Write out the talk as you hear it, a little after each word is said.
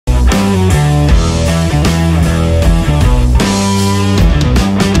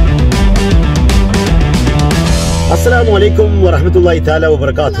Assalamualaikum warahmatullahi ta'ala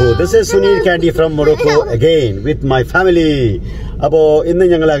wabarakatuh. This is Sunil Candy from Morocco again with my family. അപ്പോൾ ഇന്ന്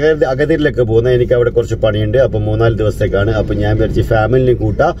ഞങ്ങൾ അഗതിരിലേക്ക് പോകുന്നത്. എനിക്ക് അവിടെ കുറച്ച് പണിയുണ്ട്. അപ്പോൾ 3-4 ദിവസത്തേക്കാണ്. അപ്പോൾ ഞാൻ വിചാരിച്ച് ഫാമിലിനെ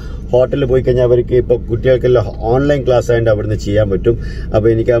കൂട്ടാം. ഹോട്ടലിൽ പോയി കഴിഞ്ഞാൽ അവർക്ക് ഇപ്പോൾ കുട്ടികൾക്കെല്ലാം ഓൺലൈൻ ക്ലാസ് ആയതുകൊണ്ട് അവിടെ നിന്ന് ചെയ്യാൻ പറ്റും. അപ്പോൾ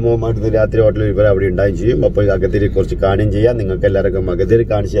എനിക്കാകുമ്പോൾ അടുത്ത് രാത്രി ഹോട്ടലിൽ ഇവർ അവിടെ ഉണ്ടായും ചെയ്യും. അപ്പോൾ അഗതിരി കുറച്ച് കാണുകയും ചെയ്യാം. നിങ്ങൾക്ക് എല്ലാവർക്കും അഗതിരി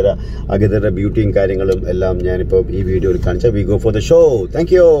കാണിച്ചു തരാം. അഗതിരുടെ ബ്യൂട്ടിയും കാര്യങ്ങളും എല്ലാം ഞാനിപ്പോൾ ഈ വീഡിയോയിൽ കാണിച്ചാൽ. We go for the show.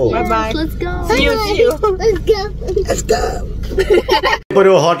 Thank you. ഇപ്പോൾ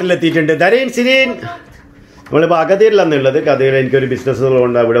ഒരു ഹോട്ടലിൽ എത്തിയിട്ടുണ്ട്. ദരീൻ സിരീൻ നമ്മളിപ്പോൾ അഗതിയിലാണുള്ളത്. അഗതിയിൽ എനിക്കൊരു ബിസിനസ്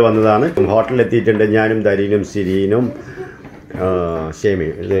കൊണ്ട് അവിടെ വന്നതാണ്. ഹോട്ടലിൽ എത്തിയിട്ടുണ്ട്. ഞാനും ദരീനും സിരീനും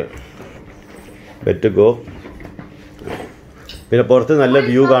ഷേമിയും. ഇത് ബെറ്റ് ഗോ. പിന്നെ പുറത്ത് നല്ല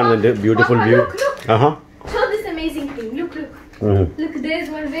വ്യൂ കാണുന്നുണ്ട്. Beautiful view.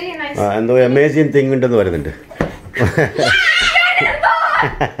 എന്തോ അമേസിംഗ് തിങ് ഉണ്ടെന്ന് പറയുന്നുണ്ട്.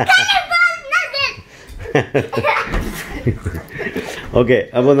 ഓക്കെ,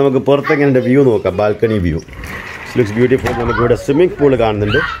 അപ്പോൾ നമുക്ക് പുറത്തെങ്ങനെ വ്യൂ നോക്കാം. Balcony view looks beautiful. നമുക്കിവിടെ സ്വിമ്മിംഗ് പൂൾ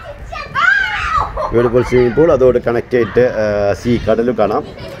കാണുന്നുണ്ട്. Beautiful swimming pool. അതോട് കണക്ട് ചെയ്തിട്ട് കടലും കാണാം.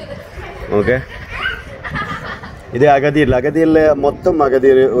 ഓക്കെ, ഇത് അഗതിയിൽ മൊത്തം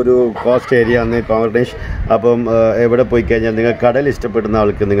അഗതിയിൽ ഒരു കോസ്റ്റ് ഏരിയ ആണ് കോമ്പറ്റീഷൻ. അപ്പം എവിടെ പോയി കഴിഞ്ഞാൽ നിങ്ങൾക്ക് കടൽ ഇഷ്ടപ്പെടുന്ന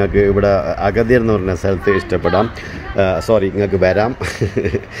ആൾക്ക് നിങ്ങൾക്ക് ഇവിടെ അഗതിർ എന്ന് പറഞ്ഞ സ്ഥലത്ത് ഇഷ്ടപ്പെടാം. നിങ്ങൾക്ക് വരാം.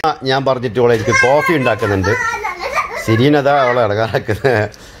 ഞാൻ പറഞ്ഞിട്ടുള്ള എനിക്ക് കോഫി ഉണ്ടാക്കുന്നുണ്ട്. സിരീനതാ അവളെ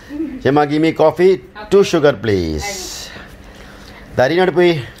ഇറങ്ങാക്കുന്നത്. Shama give me coffee 2 sugar please. ദരീനോട്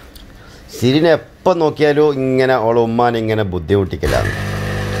പോയി. സിരീനെ എപ്പം നോക്കിയാലും ഇങ്ങനെ അവളെ ഉമ്മാനെ ഇങ്ങനെ ബുദ്ധിമുട്ടിക്കലാണ്.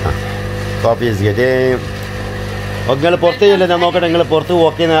 Coffee is get. നിങ്ങൾ പുറത്ത് ചെയ്യല്ലേ, ഞാൻ നോക്കട്ടെ. നിങ്ങൾ പുറത്ത്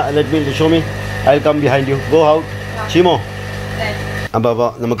വോക്ക് ചെയ്യുന്ന let me show me. I will come behind you. Go out ഷിമോ. അപ്പോൾ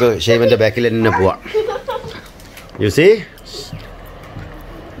നമുക്ക് ഷെയ്മൻ്റെ ബാക്കിൽ തന്നെ പോവാം. You see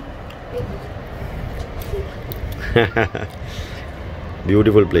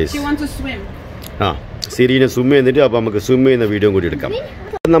beautiful place. സിരീനെ swim ചെയ്തിട്ട് അപ്പോൾ നമുക്ക് സ്വിം ചെയ്യുന്ന വീഡിയോ കൂടി എടുക്കാം.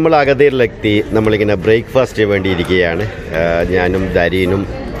 നമ്മൾ അഗതിയിലെത്തി. നമ്മളിങ്ങനെ ബ്രേക്ക്ഫാസ്റ്റ് വേണ്ടിയിരിക്കുകയാണ്. ഞാനും ദരീനും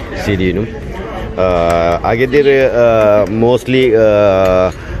സിരീനും. അഗതിർ മോസ്റ്റ്ലി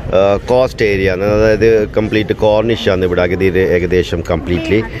കോസ്റ്റ് ഏരിയ ആണ്. അതായത് കംപ്ലീറ്റ് കോർണിഷാണ് ഇവിടെ അഗതിർ ഏകദേശം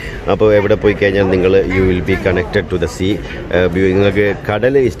കംപ്ലീറ്റ്ലി. അപ്പോൾ എവിടെ പോയി കഴിഞ്ഞാൽ നിങ്ങൾ you will be connected to the sea. നിങ്ങൾക്ക്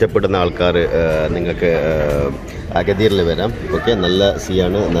കടൽ ഇഷ്ടപ്പെടുന്ന ആൾക്കാർ നിങ്ങൾക്ക് അഗതിറിൽ വരാം. ഓക്കെ, നല്ല സീ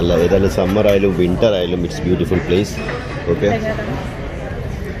ആണ്. നല്ല ഏതായാലും സമ്മർ ആയാലും വിൻ്റർ ആയാലും ഇറ്റ്സ് ബ്യൂട്ടിഫുൾ പ്ലേസ്. ഓക്കെ,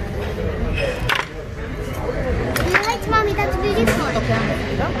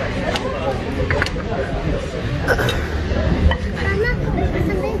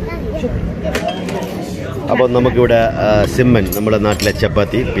 അപ്പോൾ നമുക്കിവിടെ സിമ്മൻ, നമ്മുടെ നാട്ടിലെ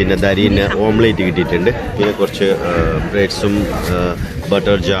ചപ്പാത്തി, പിന്നെ ദരീന് ഓംലേറ്റ് കിട്ടിയിട്ടുണ്ട്. പിന്നെ കുറച്ച് ബ്രെഡ്സും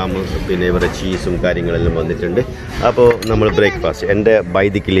ബട്ടർ ജാം, പിന്നെ ഇവിടെ ചീസും കാര്യങ്ങളെല്ലാം വന്നിട്ടുണ്ട്. അപ്പോൾ നമ്മൾ ബ്രേക്ക്ഫാസ്റ്റ് എൻ്റെ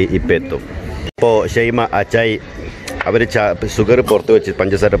ബൈദിക്കിലി ഇപ്പം എത്തും. അപ്പോൾ ഷെയ്മ അച്ചായി അവർ ഷുഗർ പുറത്ത് വെച്ച്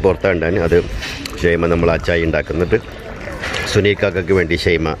പഞ്ചസാര പുറത്താണ്ടാണ്. അത് ഷെയ്മ നമ്മൾ അച്ചായി ഉണ്ടാക്കുന്നുണ്ട്. സുനീക്കാക്കൾക്ക് വേണ്ടി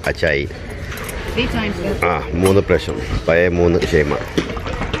ഷെയ്മ അച്ചായി 3 പ്രാവശ്യം. പഴയ 3 Shaima.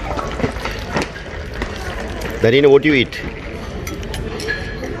 ദരീന what you eat?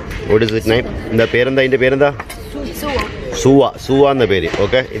 What is it name? എന്താ പേരെന്താ? ഇതിൻ്റെ പേരെന്താ? സൂവ എന്ന പേര്.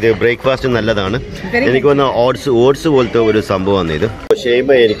 ഓക്കെ, ഇത് ബ്രേക്ക്ഫാസ്റ്റ് നല്ലതാണ്. എനിക്ക് വന്ന ഓട്സ് പോലത്തെ ഒരു സംഭവമാണ് ഇത്. ഷെയ്മ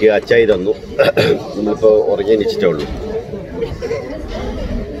എനിക്ക് അച്ചായി തന്നു. നമ്മളിപ്പോൾ ഉറങ്ങിച്ചിട്ടേ ഉള്ളൂ.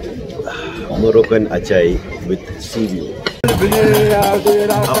 മൊറോക്കൻ അച്ചായി വിത്ത് സീ വ്യൂ.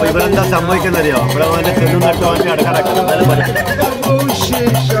 അപ്പോൾ ഇവരെന്താ സംഭവിക്കുന്നറിയോ? ഇവിടെ വന്ന് തിന്നുന്നിട്ട് വന്ന് അടക്കടക്കുന്നു.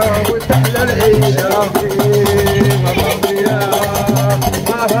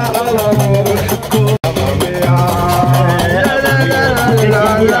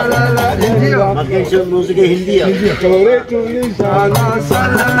 ഹിന്ദി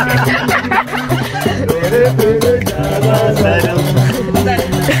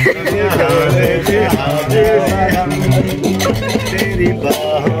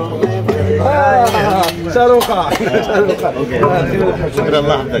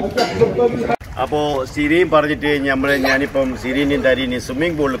അപ്പോൾ സിരിയും പറഞ്ഞിട്ട് ഞാനിപ്പം സിരീനെയും ദരീനെയും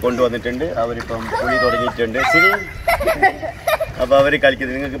സ്വിമ്മിംഗ് പൂളിൽ കൊണ്ടുവന്നിട്ടുണ്ട്. അവരിപ്പം കുളി തുടങ്ങിയിട്ടുണ്ട്. സിരി അപ്പോൾ അവർ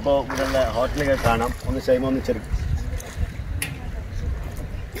കളിക്കുന്നത് നിങ്ങൾക്കിപ്പോൾ ഇവിടെയുള്ള ഹോട്ടലുകൾ കാണാം. ഒന്ന് ഷൈമ ഒന്ന് ചെറുക്കും.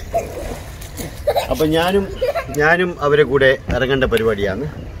 അപ്പോൾ ഞാനും അവരെ കൂടെ ഇറങ്ങേണ്ട പരിപാടിയാണ്.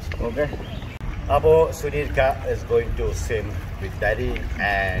 ഓക്കെ, അപ്പോൾ സുനീർക്ക is going to swim with Dari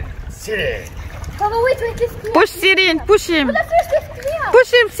and Sirin. Papa, wait, Push Sirin, push him.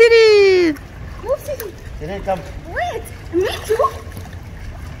 Push him, Sirin. Move, Sirin. Sirin, come. Wait, me too.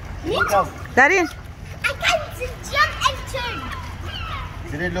 Me too. Darin. I can't jump and turn.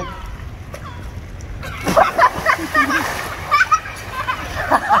 Sirin, look.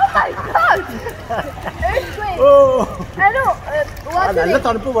 നല്ല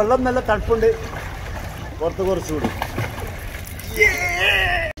തണുപ്പ്, വെള്ളം നല്ല തണുപ്പുണ്ട്. പുറത്ത് കുറച്ചുകൂടി.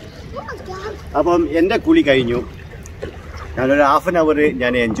 അപ്പം എൻ്റെ കുളി കഴിഞ്ഞു. ഞാനൊരു ഹാഫ് ആൻ അവർ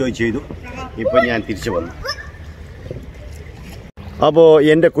ഞാൻ എൻജോയ് ചെയ്തു. ഇപ്പം ഞാൻ തിരിച്ചു വന്നു. അപ്പോൾ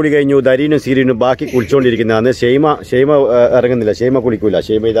എൻ്റെ കുളി കഴിഞ്ഞു. ദരീനും സീരീനും ബാക്കി കുളിച്ചുകൊണ്ടിരിക്കുന്നതാണ്. ഷെയ്മ ഇറങ്ങുന്നില്ല. ഷെയ്മ കുളിക്കൂല.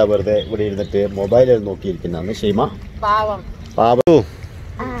 ഷെയ്മ ഇതാ വെറുതെ ഇവിടെ ഇരുന്നിട്ട് മൊബൈലിൽ നോക്കിയിരിക്കുന്നതാണ്. ഷെയ്മ പാവു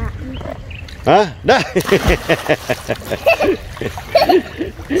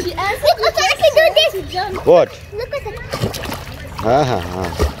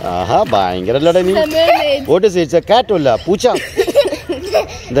ഭയങ്കരല്ലടാ നീ. വോട്ട് ഇറ്റ്സ് എ കാറ്റ് അല്ല പൂച്ച.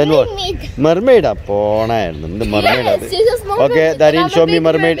 Then what? Mermaid ആ പോണായിരുന്നു. എന്ത് മെർമെയ്ഡ് അത്? Okay ദരീൻ show me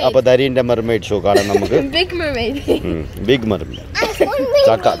mermaid. അപ്പൊ ദരീന്റെ മെർമെയ്ഡ് ഷോ കാണാം നമുക്ക്. ബിഗ് മെർമെയ്ഡ്,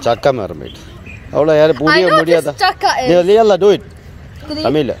 ചക്ക മെർമെയ്ഡ്. അവളെ അയാൾ പുതിയ മുടിയാതാ. Do it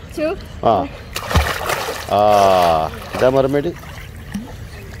Ameela. ഇതാ mermaid.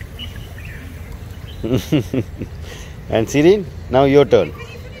 And Sirin, now your turn.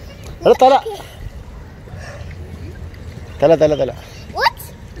 തല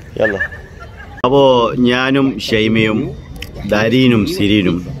അപ്പോൾ ഞാനും ഷൈമയും ദരീനും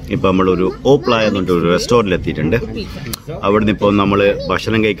സിരീനും ഇപ്പം നമ്മളൊരു ഓപ്ല എന്നിട്ടൊരു റെസ്റ്റോറൻറ്റിൽ എത്തിയിട്ടുണ്ട്. അവിടുന്ന് ഇപ്പോൾ നമ്മൾ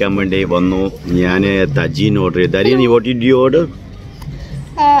ഭക്ഷണം കഴിക്കാൻ വേണ്ടി വന്നു. ഞാൻ തജീൻ ഓർഡർ ചെയ്തു. ദരീൻ what did you order?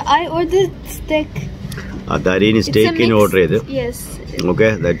 I ordered steak. ദരീന് സ്റ്റേക്കിന് order ചെയ്ത്.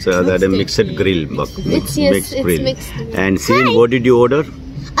 Okay, that's a mixed grill. Mixed grill. And Sirin, what did you order?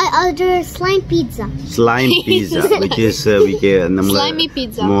 I ordered slime pizza. Slime pizza, which is slimy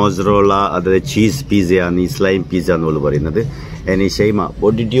pizza. Mozzarella, other cheese pizza, and slime pizza. And Shaima,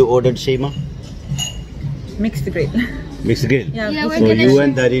 what did you order, Shaima? Mixed grill. Mixed grill. Yeah. So you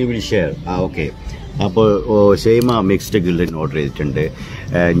and Darin will share. Okay. അപ്പോൾ Shaima mixed ഗ്രില്ലിന് order ചെയ്തിട്ടുണ്ട്.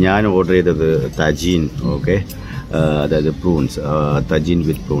 ഞാൻ order ചെയ്തത് തജീൻ. Okay, അതായത് prunes, തജീൻ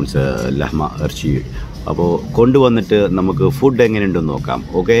വിത്ത് prunes, ലഹ്മ ഇറച്ചി. അപ്പോൾ കൊണ്ടുവന്നിട്ട് നമുക്ക് food എങ്ങനെയുണ്ടെന്ന് നോക്കാം.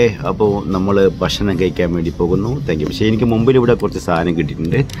 ഓക്കെ, അപ്പോൾ നമ്മൾ ഭക്ഷണം കഴിക്കാൻ വേണ്ടി പോകുന്നു. Thank you. പക്ഷേ എനിക്ക് മുമ്പിൽ ഇവിടെ കുറച്ച് സാധനം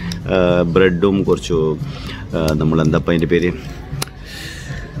കിട്ടിയിട്ടുണ്ട്. ബ്രെഡും കുറച്ച് നമ്മളെന്താപ്പം അതിൻ്റെ പേര്,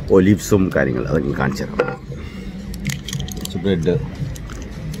 ഒലിവ്സും കാര്യങ്ങൾ അതൊക്കെ കാണിച്ചു തരാം. ബ്രെഡ്,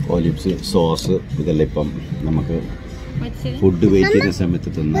 ഒലിവ്സ്, സോസ്, ഇതെല്ലാം ഇപ്പം നമുക്ക് ഫുഡ് വെയിറ്റ് ചെയ്യുന്ന സമയത്ത്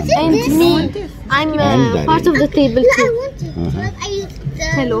തിന്നാം. I'm part of the table too.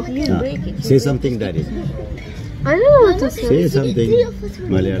 Hello. Say something, Daddy. I don't know what to say. Say something.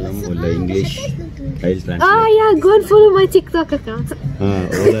 Malayalam or English. I'll translate. Yeah, go and follow my TikTok account.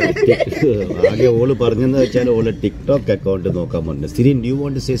 ആകെ ഓള് പറഞ്ഞെന്ന് വെച്ചാൽ ഓളെ TikTok account നോക്കാൻ പറഞ്ഞു. Sirin, do you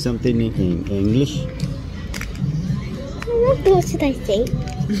want to say something in English? What should I say?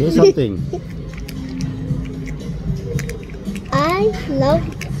 Say something. I love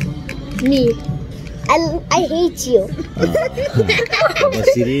me. I hate you.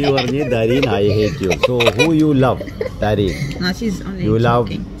 Sirin പറഞ്ഞു Darin, I hate you. So who you love? Darin. No, she's only You love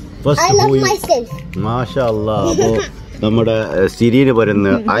first I who love you... myself. മാഷാഅല്ലാ. അപ്പോൾ നമ്മുടെ സിരീന്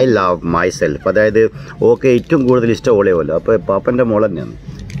പറയുന്നത് I love my self. അതായത് okay ഏറ്റവും കൂടുതൽ ഇഷ്ടം ഓളെയല്ലോ. അപ്പോൾ പാപ്പൻ്റെ മോൾ തന്നെയാണ്.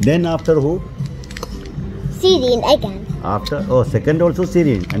 Then after who? Sirin again. After second also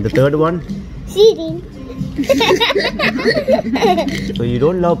Sirin. And the third one? Sirin. So you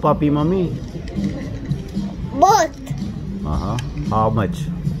don't love papi mommy? Both. How much?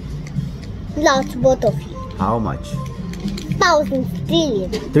 Lots, both of you. How much? Thousands,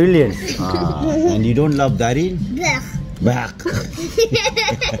 trillions. Trillions. And you don't love Darin? Back.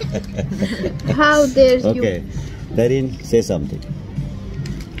 How dare you? Okay. Darin, say something.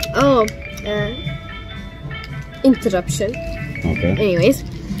 Interruption. Okay. Anyways.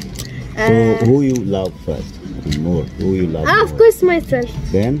 So who you love first? More. Who you love more? Of course myself.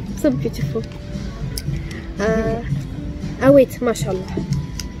 Then? So beautiful. Wait, mashallah.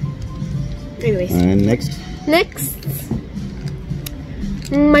 Anyways. And next? Next.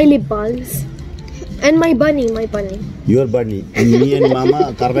 My lip balms. And my bunny. Your bunny. And me and mama,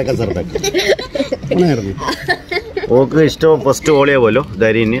 Karbeka Sarbeka. ഓക്ക് ഇഷ്ടം first ഓളയെ പോലോ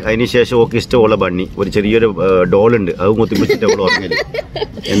ദരീന്. അതിന് ശേഷം ഓക്ക് ഇഷ്ടം ഓളെ bunny. ഒരു ചെറിയൊരു ഡോളുണ്ട്, അത് മുത്തിപ്പിച്ചിട്ട് അവൾ ഓർമ്മയില്ല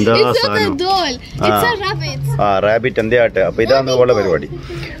എന്താ സാധനം. റാബിറ്റ് എന്തേ ആട്ടെ. അപ്പോൾ ഇതാണ് ഓളെ പരിപാടി.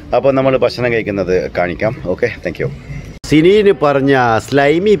 അപ്പോൾ നമ്മൾ ഭക്ഷണം കഴിക്കുന്നത് കാണിക്കാം. Okay, thank you. സിനീന് പറഞ്ഞ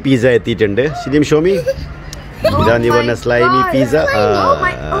സ്ലൈമി പിസ്സ എത്തിയിട്ടുണ്ട്. സിനിം ഷോമി, ഇതാ നീ പറഞ്ഞ സ്ലൈമി പിസ്സ.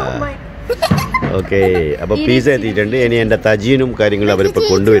 ഓക്കെ, അപ്പോൾ പിസ്സ എത്തിയിട്ടുണ്ട്. ഇനി എൻ്റെ തജീനും കാര്യങ്ങളും അവരിപ്പോൾ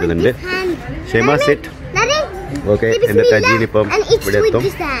കൊണ്ടുവരുന്നുണ്ട്. ഷെമ സെറ്റ്. ഓക്കെ, എൻ്റെ തജീൻ ഇപ്പം ഇവിടെ എത്തും.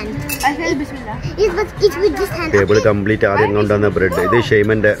 ടേബിൾ കംപ്ലീറ്റ് ആദ്യം കൊണ്ടുവന്ന ബ്രെഡ്. ഇത്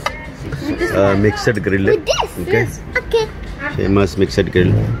ഷെയ്മൻ്റെ mixed grill. Okay, Okay. Shaima's mixed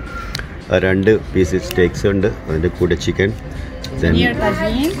grill. 2 piece stakes ഉണ്ട്, അതിൻ്റെ കൂടെ chicken, Near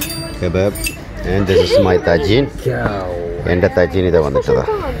tagine. Kebab. And this is my തജീൻ. എൻ്റെ തജീൻ ഇതാ വന്നിട്ടതാ.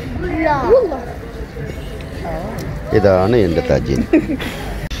 ഇതാണ് എൻ്റെ തജീൻ.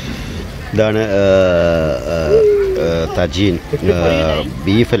 ഇതാണ് തജീൻ.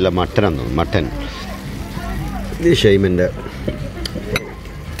 ബീഫല്ല, മട്ടനാണ്. മട്ടൻ. ഇത് ഷെയ്മിൻ്റെ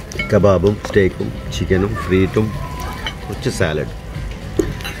കബാബും സ്റ്റേക്കും ചിക്കനും ഫ്രീറ്റും കുറച്ച് salad.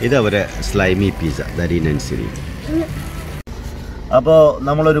 ഇതവരെ slimy pizza, ദരീൻ and Sirin. അപ്പോൾ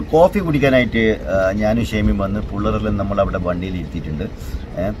നമ്മളൊരു കോഫി കുടിക്കാനായിട്ട് ഞാനും ഷെയ്മയും വന്ന് പുള്ളറെല്ലാം നമ്മളവിടെ വണ്ടിയിൽ ഇരുത്തിയിട്ടുണ്ട്.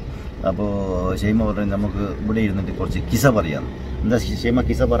 അപ്പോൾ ഷെയ്മ പറഞ്ഞു നമുക്ക് ഇവിടെ ഇരുന്നിട്ട് കുറച്ച് കിസ പറയാം. എന്താ ഷെയ്മ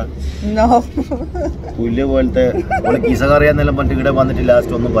കിസ പറ? No. പുല്ല് പോലത്തെ കിസ കറിയാന്നെല്ലാം പറഞ്ഞിട്ട് ഇവിടെ വന്നിട്ട്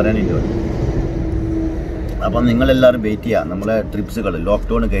ലാസ്റ്റ് ഒന്നും പറയാനില്ല. അപ്പം നിങ്ങളെല്ലാവരും വെയിറ്റ് ചെയ്യുക. നമ്മളെ ട്രിപ്സുകൾ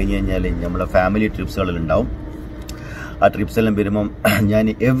ലോക്ക്ഡൗൺ കഴിഞ്ഞ് കഴിഞ്ഞാൽ നമ്മളെ ഫാമിലി ട്രിപ്സുകളിലുണ്ടാവും. ആ ട്രിപ്സ് എല്ലാം വരുമ്പം ഞാൻ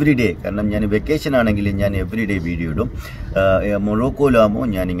എവറി ഡേ, കാരണം ഞാൻ വെക്കേഷൻ ആണെങ്കിൽ ഞാൻ എവറി ഡേ വീഡിയോ ഇടും. മൊറോക്കോയിലാകുമ്പോൾ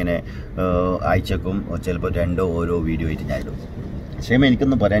ഞാനിങ്ങനെ ആഴ്ചക്കും ചിലപ്പോൾ 2 ഓരോ വീഡിയോ ആയിട്ട് ഞാൻ ഇടും. ക്ഷേമ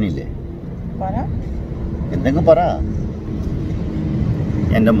എനിക്കൊന്നും പറയാനില്ലേ? എന്തെങ്കിലും പറ.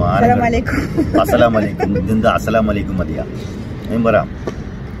 എൻ്റെ അസ്സലാമലൈക്കും. ഇതെന്താ അസ്സലാമലൈക്കും മതിയാ? ഞാൻ പറയാം.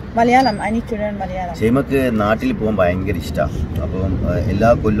 Malayalam. I need to learn Malayalam. ഷെയ്മക്ക് നാട്ടിൽ പോകാൻ ഭയങ്കര ഇഷ്ടമാണ്. അപ്പം എല്ലാ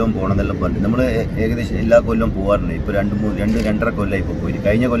കൊല്ലവും പോകണമെന്നെല്ലാം പറഞ്ഞു. നമ്മൾ ഏകദേശം എല്ലാ കൊല്ലവും പോകാറുണ്ട്. ഇപ്പോൾ 2-2.5 കൊല്ലമായി ഇപ്പോൾ പോയിട്ട്.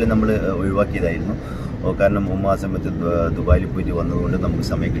 കഴിഞ്ഞ കൊല്ലം നമ്മൾ ഒഴിവാക്കിയതായിരുന്നു. കാരണം ഉമ്മ ആ സമയത്ത് ദുബായിൽ പോയിട്ട് വന്നതുകൊണ്ട് നമുക്ക്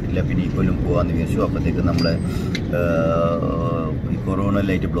സമയം കിട്ടില്ല. പിന്നെ ഈ കൊല്ലം പോകാമെന്ന് വിചാരിച്ചു. അപ്പോഴത്തേക്ക് നമ്മളെ ഈ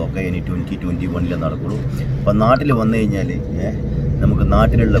കൊറോണയിലായിട്ട് ബ്ലോക്കായി. ഇനി 2021 നടക്കുള്ളൂ. അപ്പം നാട്ടിൽ വന്നു കഴിഞ്ഞാൽ നമുക്ക്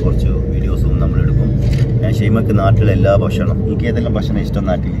നാട്ടിലുള്ള കുറച്ച് വീഡിയോസും നമ്മളെടുക്കും. ഷെയ്മക്ക് നാട്ടിലെ എല്ലാ ഭക്ഷണം. എനിക്ക് ഏതെല്ലാം ഭക്ഷണം ഇഷ്ടം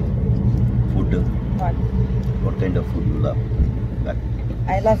നാട്ടിൽ? Food. What kind of food you love?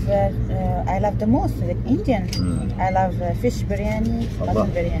 I love the most like Indian. I love fish biryani, mutton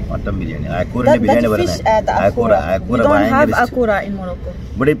biryani. Mutton biryani. Akura biryani the akura. We don't have akura in Morocco.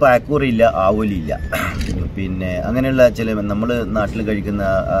 ഇവിടെ ഇപ്പോൾ അക്കൂറ ഇല്ല, ആവോലി ഇല്ല. പിന്നെ അങ്ങനെയുള്ള ചില നമ്മൾ നാട്ടിൽ കഴിക്കുന്ന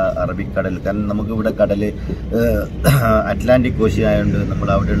അറബിക്കടൽ, കാരണം നമുക്ക് ഇവിടെ കടൽ അറ്റ്ലാന്റിക് ഓഷ്യൻ ആയതുകൊണ്ട് നമ്മൾ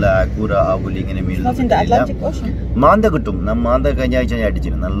അവിടെയുള്ള ആക്കൂറ, ആവോലി ഇങ്ങനെ മീൻ മാന്ത കിട്ടും. മാന്ത കഴിഞ്ഞ ആഴ്ച ഞാൻ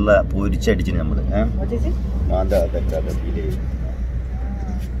അടിച്ചിരുന്നു, നല്ല പൊരിച്ചടിച്ചിന് നമ്മൾ മാന്ത.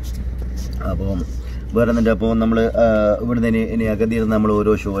 അപ്പം വേറെ എന്നിട്ട് അപ്പോൾ നമ്മൾ ഇവിടുന്ന് ഇനി അഗതിയിൽ നമ്മൾ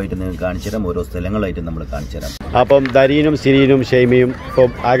ഓരോ ഷോ ആയിട്ട് നിങ്ങൾക്ക് കാണിച്ചു തരാം, ഓരോ സ്ഥലങ്ങളായിട്ട് നമ്മൾ കാണിച്ചു തരാം. അപ്പം ദരീനും സിരീനും ഷെയ്മയും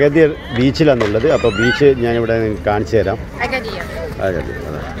ഇപ്പം അഗതിർ ബീച്ചിലാണുള്ളത്. അപ്പോൾ ബീച്ച് ഞാനിവിടെ നിങ്ങൾക്ക് കാണിച്ചു തരാം. അഗതിർ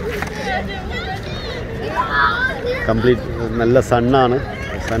കംപ്ലീറ്റ് നല്ല സണ്ണാണ്.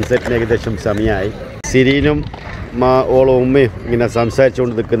 സൺസെറ്റിന് ഏകദേശം സമയമായി. സിരീനും ഓളോ ഉമ്മയും ഇങ്ങനെ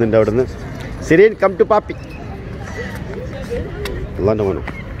സംസാരിച്ചുകൊണ്ട് നിൽക്കുന്നുണ്ട് അവിടുന്ന്. Sirin come to Pappi.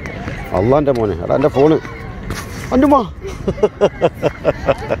 അള്ളാൻ്റെ മോനെ എടാ എൻ്റെ ഫോണ് അന്നുമാ.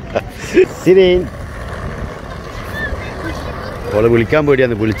 സിരീൻ ഓള് വിളിക്കാൻ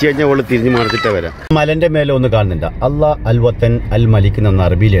പേടിയാന്ന്. വിളിച്ചു കഴിഞ്ഞാൽ ഓള് തിരിഞ്ഞ് മറിച്ചിട്ടേ വരാം. മലൻ്റെ മേലെ ഒന്ന് കാണുന്നുണ്ട് അല്ലാ അൽ വത്തൻ അൽ മലിക് എന്ന്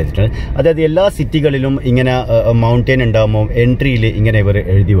അറബിയിൽ എഴുതിയിട്ടുണ്ട്. അതായത് എല്ലാ സിറ്റികളിലും ഇങ്ങനെ മൗണ്ടെയിൻ ഉണ്ടാകുമ്പോൾ എൻട്രിയിൽ ഇങ്ങനെ ഇവർ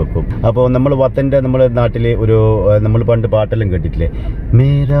എഴുതി വെക്കും. അപ്പോൾ നമ്മൾ വത്തൻ്റെ നമ്മുടെ നാട്ടിൽ ഒരു നമ്മൾ പണ്ട് പാട്ടെല്ലാം കേട്ടിട്ടില്ലേ,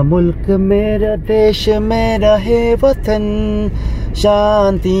 മേര മുൽക്ക് മേര ദേശ മേര ഹേ വത്തൻ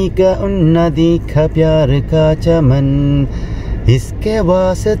ശാന്തി ക ഉന്നതി ക പ്യാർ ക ചമൻ ഇസ്കെ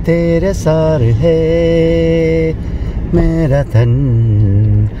വാസ് തേരെ സാർ ഹേ मेरा तन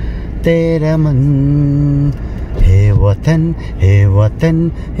तेरा मन हे वतन हे वतन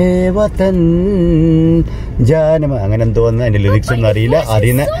हे वतन ജാനം അങ്ങനെ തോന്നുന്നു. അതിൻ്റെ ലിറിക്സ് ഒന്നും അറിയില്ല.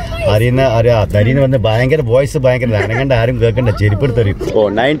 അറിയുന്ന വന്ന് ഭയങ്കര വോയിസ് ഭയങ്കര അനങ്ങണ്ട, ആരും കേൾക്കണ്ട, ചെരുപ്പെടുത്തരും. ഓ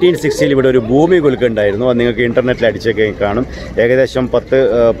 1960 ഇവിടെ ഒരു ഭൂമി കുലുക്കുണ്ടായിരുന്നു. അത് നിങ്ങൾക്ക് ഇന്റർനെറ്റിൽ അടിച്ചൊക്കെ കാണും. ഏകദേശം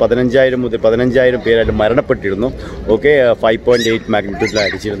 15,000 മുതൽ 15,000 പേരായിട്ട് മരണപ്പെട്ടിരുന്നു. ഓക്കെ, 5.8 മാഗ്നിറ്റ്യൂഡിലാണ്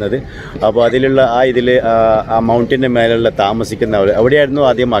അടിച്ചിരുന്നത്. അപ്പോൾ അതിലുള്ള ആ മൗണ്ടിൻ്റെ മേലുള്ള താമസിക്കുന്നവർ അവിടെയായിരുന്നു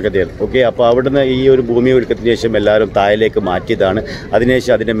ആദ്യം അഗതിർ. ഓക്കെ, അപ്പോൾ അവിടുന്ന് ഈ ഒരു ഭൂമി കുലുക്കത്തിന് ശേഷം എല്ലാവരും താഴേക്ക് മാറ്റിയതാണ്.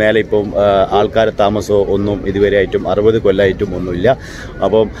 അതിനുശേഷം അതിൻ്റെ മേലെ ഇപ്പം ആൾക്കാർ താമസമോ ഒന്നും ഇതുവരെ ആയിട്ടും 60 കൊല്ലമായിട്ടും ഒന്നുമില്ല.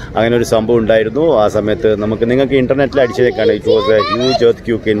 അപ്പം അങ്ങനെ ഒരു സംഭവം ഉണ്ടായിരുന്നു. ആ സമയത്ത് നിങ്ങൾക്ക് ഇന്റർനെറ്റിൽ അടിച്ചേക്കാണ്. It was A huge earth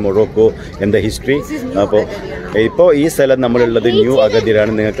quake in Morocco in the history. അപ്പോൾ ഇപ്പോൾ ഈ സ്ഥലം നമ്മളുള്ളത് ന്യൂ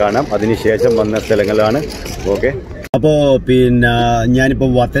അഗതിറാണ്, നിങ്ങൾക്ക് കാണാം. അതിനുശേഷം വന്ന സ്ഥലങ്ങളാണ്. ഓക്കെ, അപ്പോൾ പിന്നെ ഞാനിപ്പോൾ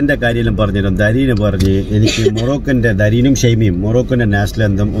വത്തൻ്റെ കാര്യമെല്ലാം പറഞ്ഞുതരാം. ദരീന് പറഞ്ഞ് എനിക്ക് മൊറോക്കൻ്റെ ദരീനും ഷെയ്മിയും മൊറോക്കൻ്റെ നാഷണൽ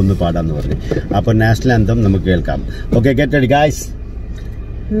ആന്തം ഒന്ന് പാടാമെന്ന് പറഞ്ഞു. അപ്പോൾ നാഷണൽ ആന്തം നമുക്ക് കേൾക്കാം. Okay, get ready guys.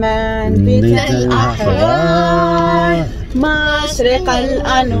 منبت الأحرار مشرق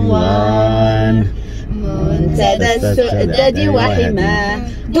الأنوار منتدى السؤدد وحماه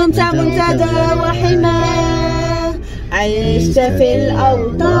دمت منتدى وحماه عشت في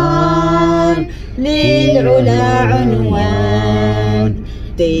الأوطان للعلا عنوان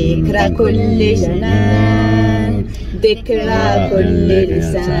ذكرى كل جنان ذكرى كل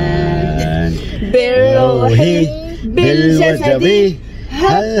لسان بالروح بالجسد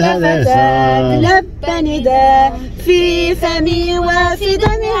هفتك لب نداء في فمي وفي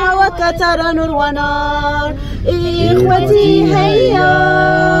دمها وكتر نور ونار إخوتي هيا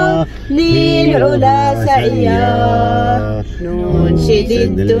للعلا سعيا ننشد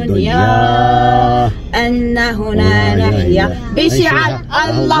الدنيا أن هنا نحيا بشعار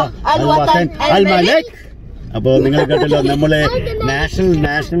الله الوطن الملك. അപ്പോൾ നിങ്ങൾ കേട്ടല്ലോ, നമ്മളെ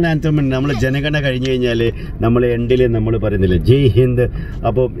നാഷണൽ ആന്തം നമ്മളെ ജനഗണ കഴിഞ്ഞു കഴിഞ്ഞാൽ നമ്മളെ എൻഡിൽ നമ്മൾ പറയുന്നില്ലേ ജയ് ഹിന്ദ്.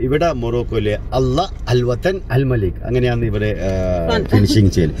 അപ്പോൾ ഇവിടെ മൊറോക്കോയിലെ അല്ലാ അൽ വതൻ അൽ മലിക്, അങ്ങനെയാണ് ഇവരെ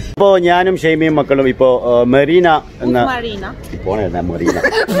ഫിനിഷിങ് ചെയ്യൽ. ഇപ്പോൾ ഞാനും ഷെയ്മയും മക്കളും ഇപ്പോൾ മെറീന എന്ന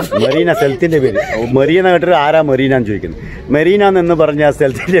മെറീന സ്ഥലത്തിൻ്റെ പേര്, മെറീന കേട്ടിട്ട് ആരാ മെറീന എന്ന് ചോദിക്കുന്നത്. മെറീന എന്ന് പറഞ്ഞ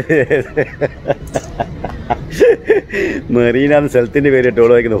സ്ഥലത്തിൻ്റെ മെറീന എന്ന സ്ഥലത്തിൻ്റെ പേര്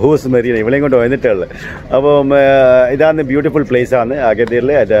ഇട്ടോളൂ വയ്ക്കുന്നത്. ഹൂസ് മെറീന, ഇവിടെയും കൊണ്ട് വന്നിട്ടുള്ളത്. അപ്പോൾ ഇതാണ് ബ്യൂട്ടിഫുൾ പ്ലേസ് ആണ്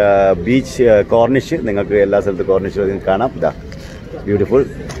അഗദീറിൽ. അത് ബീച്ച് കോർണിഷ്, നിങ്ങൾക്ക് എല്ലാ സ്ഥലത്തും കോർണിഷ് നിങ്ങൾക്ക് കാണാം. ഇതാ ബ്യൂട്ടിഫുൾ.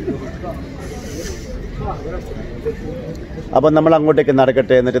 അപ്പം നമ്മൾ അങ്ങോട്ടേക്ക്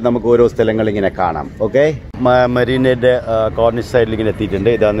നടക്കട്ടെ, എന്നിട്ട് നമുക്ക് ഓരോ സ്ഥലങ്ങൾ ഇങ്ങനെ കാണാം. ഓക്കെ, മറീനയുടെ കോർണിഷ് സൈഡിൽ ഇങ്ങനെ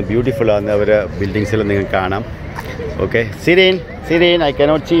എത്തിയിട്ടുണ്ട്. ഇതാണ് ബ്യൂട്ടിഫുൾ ആണ്, അവരെ ബിൽഡിങ്സിൽ നിങ്ങൾക്ക് കാണാം. Okay, Sirin I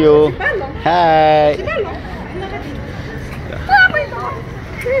cannot see you. Hi.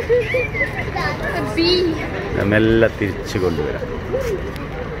 മെല്ലെ തിരിച്ചു കൊണ്ടുവരാം.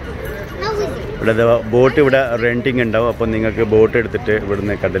 ഇവിടെ ബോട്ട് ഇവിടെ റെൻറ്റിങ് ഉണ്ടാവും. അപ്പം നിങ്ങൾക്ക് ബോട്ട് എടുത്തിട്ട്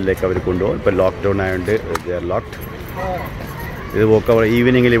ഇവിടുന്ന് കടലിലേക്ക് അവർ കൊണ്ടുപോകും. ഇപ്പോൾ ലോക്ക്ഡൗൺ ആയതുകൊണ്ട് ലോക്ക്ഡ്. ഇത്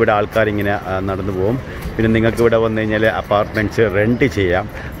ഈവനിങ്ങിൽ ഇവിടെ ആൾക്കാരിങ്ങനെ നടന്നു പോകും. പിന്നെ നിങ്ങൾക്ക് ഇവിടെ വന്നു കഴിഞ്ഞാൽ അപ്പാർട്ട്മെൻറ്റ്സ് റെൻറ്റ് ചെയ്യാം.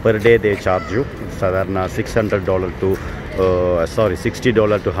 പെർ ഡേ ദേ ചാർജ് യു. സാധാരണ $60 to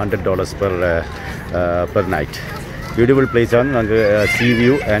 $100 to $100 per night. Beautiful place ആണ്. നമുക്ക് സീ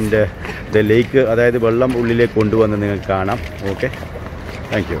വ്യൂ ആൻഡ് ദ ലേക്ക്, അതായത് വെള്ളം ഉള്ളിലേക്ക് കൊണ്ടുവന്ന് നിങ്ങൾക്ക് കാണാം. Okay,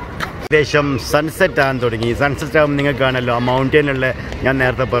 thank you. ഏകദേശം സൺസെറ്റ് ആകാൻ തുടങ്ങി. സൺസെറ്റ് ആകുമ്പോൾ നിങ്ങൾക്ക് കാണല്ലോ ആ മൗണ്ടൈനുള്ള ഞാൻ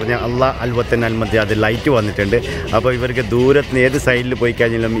നേരത്തെ പറഞ്ഞ അല്ലാ അൽ വതൻ അൽ മലിക്, അത് ലൈറ്റ് വന്നിട്ടുണ്ട്. അപ്പോൾ ഇവർക്ക് ദൂരത്ത് നിന്ന് ഏത് സൈഡിൽ പോയി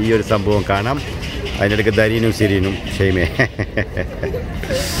കഴിഞ്ഞാലും ഈ ഒരു സംഭവം കാണാം. അതിനിടയ്ക്ക് ദരീനും സിരീനും ഷെയ്മേ.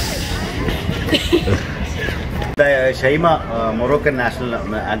 ഷൈമ മൊറോക്കൻ നാഷണൽ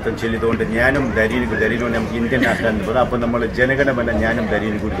ആന്തം ചൊല്ലിയതുകൊണ്ട് ഞാനും ദരീനും നമുക്ക് ഇന്ത്യൻ നാഷണൽ ആന്തം പറയാം. അപ്പോൾ നമ്മൾ ജനഗണമന ഞാനും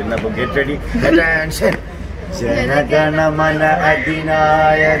ദരീനും കുടിക്കുന്നത്. അപ്പോൾ ഗെറ്റ് റെഡി, അറ്റൻഷൻ. जनगणमन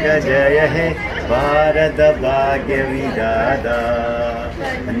अधिनायक जय हे भारत भाग्य विधाता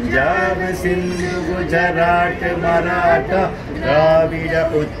पंजाब सिंधु गुजरात मराठा द्राविड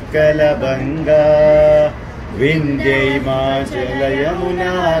उत्कल बंगा विंध्य हिमाचल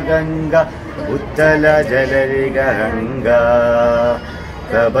यमुना गंगा उत्तल जलधि गंगा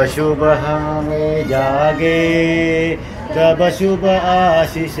तब शुभ हमें जागे तब शुभ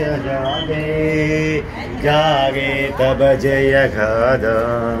आशीष जागे तब जय गादा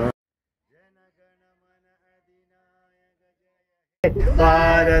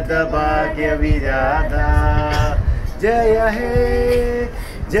भारत भाग्य विधाता जय हे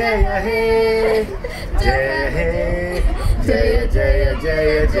जय हे जय हे जय जय जय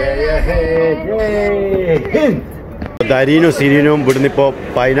जय हे जय हिंद. ദരീനും സിരീനും ഇവിടുന്ന് ഇപ്പോൾ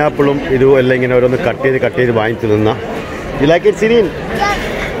പൈനാപ്പിളും ഇതും എല്ലാം ഇങ്ങനെ ഓരോന്ന് കട്ട് ചെയ്ത് വാങ്ങി തിന്ന. You like it Sirin?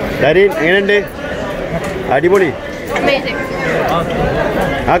 ദരീൻ എങ്ങനെയുണ്ട്? അടിപൊളി.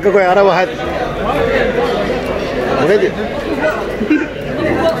 ആക്കൊക്കെ ആറാ വാഹത്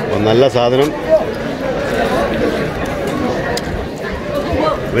നല്ല സാധനം.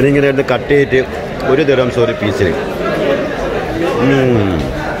 ഇവനിങ്ങനെ എടുത്ത് കട്ട് ചെയ്തിട്ട് $1 ദിർഹം ഒരു പീസിന്.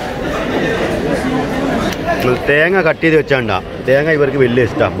 തേങ്ങ കട്ട് ചെയ്ത് വെച്ചാണ്ടാ. തേങ്ങ ഇവർക്ക് വലിയ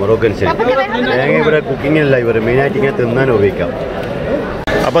ഇഷ്ടമാണ് മൊറോക്കൻസിന്. തേങ്ങ ഇവരെ കുക്കിങ്ങിനല്ല, ഇവർ മെയിനായിട്ട് ഇങ്ങനെ തിന്നാൻ ഉപയോഗിക്കാം.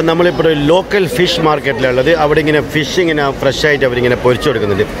 അപ്പം നമ്മളിപ്പോൾ ലോക്കൽ ഫിഷ് മാർക്കറ്റിലുള്ളത്. അവിടെ ഇങ്ങനെ ഫിഷ് ഇങ്ങനെ ഫ്രഷ് ആയിട്ട് അവരിങ്ങനെ പൊരിച്ചു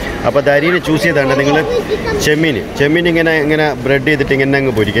കൊടുക്കുന്നുണ്ട്. അപ്പോൾ ദരീന് ചൂസ് ചെയ്താണ്ട് നിങ്ങൾ ചെമ്മീൻ ഇങ്ങനെ ബ്രെഡ് ചെയ്തിട്ട് ഇങ്ങനെ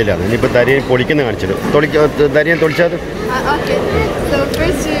അങ്ങ് പൊരിക്കലാണ്. ഇനിയിപ്പോൾ ദരീന് പൊളിക്കുന്ന കാണിച്ചിട്ട് ദരീനെ തൊളിച്ചാൽ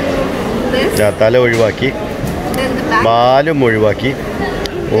തല ഒഴിവാക്കി പാലും ഒഴിവാക്കി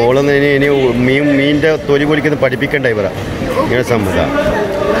ഓളൊന്ന് ഇനി മീനിൻ്റെ തൊലി പൊലിക്കുന്ന പഠിപ്പിക്കണ്ട ഇവരാ. ഇങ്ങനെ സംഭവം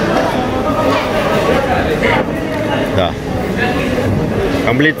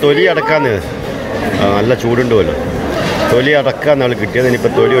കംപ്ലീറ്റ് തൊലി അടക്കാന്ന്. നല്ല ചൂടുണ്ടുമല്ലോ. തൊലി അടക്കാന്ന് അവൾ കിട്ടിയത്.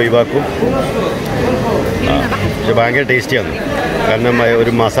 ഇനിയിപ്പോൾ തൊലി ഒഴിവാക്കും. പക്ഷെ ഭയങ്കര ടേസ്റ്റിയാണ്. കാരണം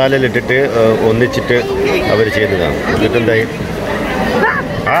ഒരു മസാലയിലിട്ടിട്ട് ഒന്നിച്ചിട്ട് അവർ ചെയ്തതാണ്. എന്നിട്ടെന്തായി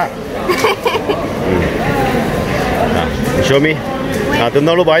Xiaomi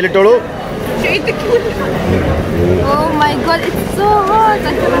തിന്നോളൂ, വായിലിട്ടോളൂ. Oh my god, it's so hot.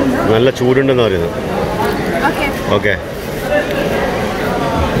 നല്ല ചൂടുണ്ടെന്ന് പറയുന്നത്. ഓക്കെ,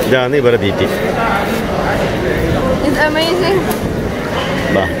 ഇതാണ് ഇവരെ തീറ്റി. It's amazing.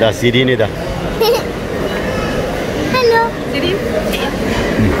 സിരീൻ ഇതാ. Hello. Sirin.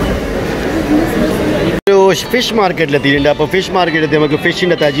 ഒരു ഫിഷ് മാർക്കറ്റിലെത്തിയിട്ടുണ്ട്. അപ്പോൾ ഫിഷ് മാർക്കറ്റിൽ നമുക്ക്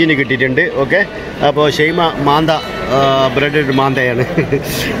ഫിഷിൻ്റെ തജീന് കിട്ടിയിട്ടുണ്ട്. ഓക്കെ, അപ്പോൾ ഷെയ്മ മാന്ത ബ്രെഡ് മാന്തയാണ്.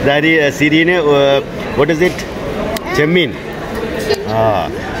 സിരീന് what is it? ചെമ്മീൻ.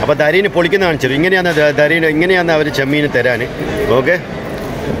 അപ്പോൾ ദരീന് പൊളിക്കുന്ന കാണിച്ചു. ഇങ്ങനെയാണ് അവർ ചെമ്മീന് തരാൻ. Okay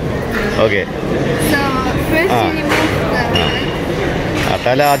okay.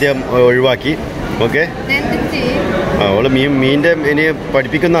 തല ആദ്യം ഒഴിവാക്കി. ഓക്കെ, അവൾ മീനിൻ്റെ ഇനി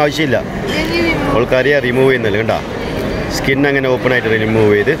പഠിപ്പിക്കുന്ന ആവശ്യമില്ല, അവൾക്കറിയാം റിമൂവ് ചെയ്യുന്നല്ലോ. കണ്ടോ, സ്കിൻ അങ്ങനെ ഓപ്പൺ ആയിട്ട്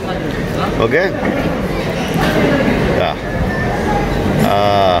റിമൂവ് ചെയ്ത്. ഓക്കെ,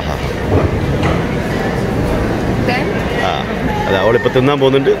 അതെ, അവളിപ്പോൾ തിന്നാൻ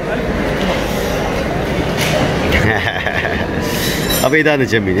പോകുന്നുണ്ട്. അപ്പോൾ ഇതാണ്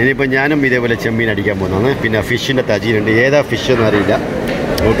ചെമ്മീൻ. ഇനിയിപ്പോൾ ഞാനും ഇതേപോലെ ചെമ്മീൻ അടിക്കാൻ പോകുന്നതാണ്. പിന്നെ ഫിഷിൻ്റെ തജീനുണ്ട്. ഏതാ ഫിഷ് എന്ന് അറിയില്ല.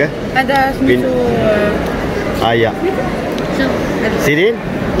 ഓക്കെ, സിരീൻ.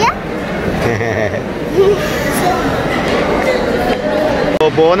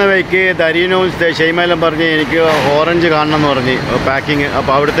 പോകുന്ന വഴിക്ക് ദരീനും ഷെയ്മയിലും പറഞ്ഞ് എനിക്ക് ഓറഞ്ച് കാണണം എന്ന് പറഞ്ഞ് പാക്കിങ്.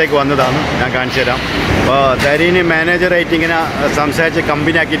 അപ്പോൾ അവിടത്തേക്ക് വന്നതാണ്, ഞാൻ കാണിച്ചു തരാം. അപ്പോൾ ദരീന് മാനേജറായിട്ട് ഇങ്ങനെ സംസാരിച്ച്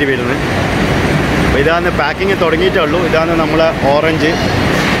കമ്പനി ആക്കിയിട്ട് വരുന്നത്. അപ്പോൾ ഇതാണ് പാക്കിങ് തുടങ്ങിയിട്ടേ ഉള്ളൂ. ഇതാണ് നമ്മളെ ഓറഞ്ച്.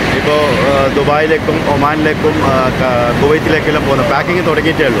 ഇപ്പോൾ ദുബായിലേക്കും ഒമാനിലേക്കും കുവൈത്തിലേക്കെല്ലാം പോകുന്ന പാക്കിങ്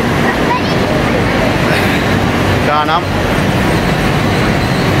തുടങ്ങിയിട്ടേ ഉള്ളൂ. കാണാം.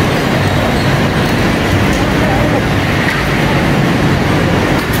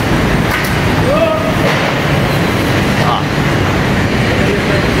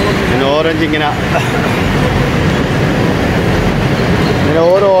 പിന്നെ ഓറഞ്ച് ഇങ്ങനെ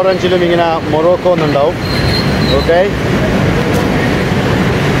ഓരോ ഓറഞ്ചിലും ഇങ്ങനെ മൊറോക്കോ എന്നുണ്ടാവും. ഓക്കെ,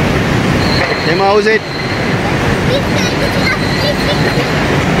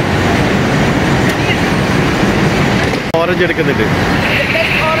 ഓറഞ്ച് എടുക്കുന്നുണ്ട്.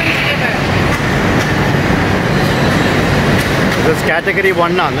 ഇത് കാറ്റഗറി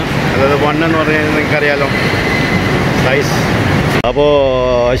 1 ആണ്. അതായത് 1 എന്ന് പറഞ്ഞാൽ നിങ്ങൾക്കറിയാലോ, സൈസ്. അപ്പോൾ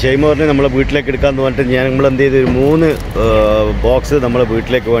ഷെയ്മ പറഞ്ഞ് നമ്മളെ വീട്ടിലേക്ക് എടുക്കാമെന്ന് പറഞ്ഞിട്ട് നമ്മൾ എന്ത് ചെയ്ത് 3 ബോക്സ് നമ്മളെ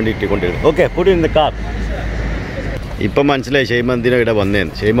വീട്ടിലേക്ക് വേണ്ടിയിട്ട് കൊണ്ടുവരും. Okay, പുടി in the car. ഇപ്പം മനസ്സിലായി ഷെയ്മ എന്തിനാ ഇവിടെ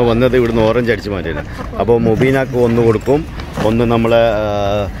വന്നേന്ന്. ഷെയ്മ വന്നത് ഇവിടുന്ന് ഓറഞ്ച് അടിച്ച് മാറ്റിയാണ്. അപ്പോൾ മുബീനാക്ക് ഒന്ന് കൊടുക്കും, ഒന്ന് നമ്മളെ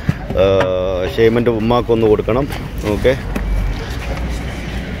ഷെയ്മൻ്റെ ഉമ്മാക്ക് ഒന്ന് കൊടുക്കണം. ഓക്കെ,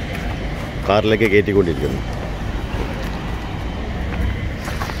 കാറിലേക്ക് കയറ്റിക്കൊണ്ടിരിക്കുന്നു.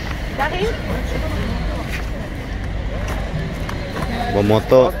 അപ്പോൾ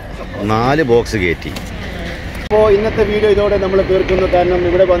മൊത്തം 4 ബോക്സ് കയറ്റി. അപ്പോൾ ഇന്നത്തെ വീഡിയോ ഇതോടെ നമ്മൾ തീർക്കുന്നു. കാരണം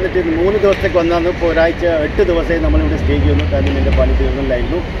ഇവിടെ വന്നിട്ട് 3 ദിവസത്തേക്ക് വന്നാണ്. ഇപ്പോൾ ഒരാഴ്ച 8 ദിവസമായി നമ്മളിവിടെ സ്റ്റേ ചെയ്യുന്നു. കാരണം എൻ്റെ പണി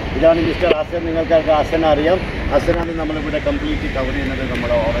തീർന്നില്ലായിരുന്നു. ഇതാണ് മിസ്റ്റർ ഹസൻ. നിങ്ങൾക്ക് ഹസൻ അറിയാം. ഹസനാണ് നമ്മളിവിടെ കംപ്ലീറ്റ് കവർ ചെയ്യുന്നത്,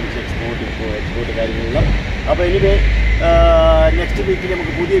 നമ്മുടെ ഓറഞ്ച് എക്സ്പോർട്ട് കാര്യങ്ങളെല്ലാം. അപ്പോൾ എനിവേ നെക്സ്റ്റ് വീക്കിൽ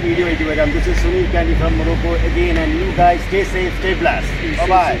നമുക്ക് പുതിയ വീഡിയോ ആയിട്ട് വരാം. This is Sunil candy from Morocco again, and you guys stay safe, stay blessed. Bye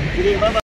bye.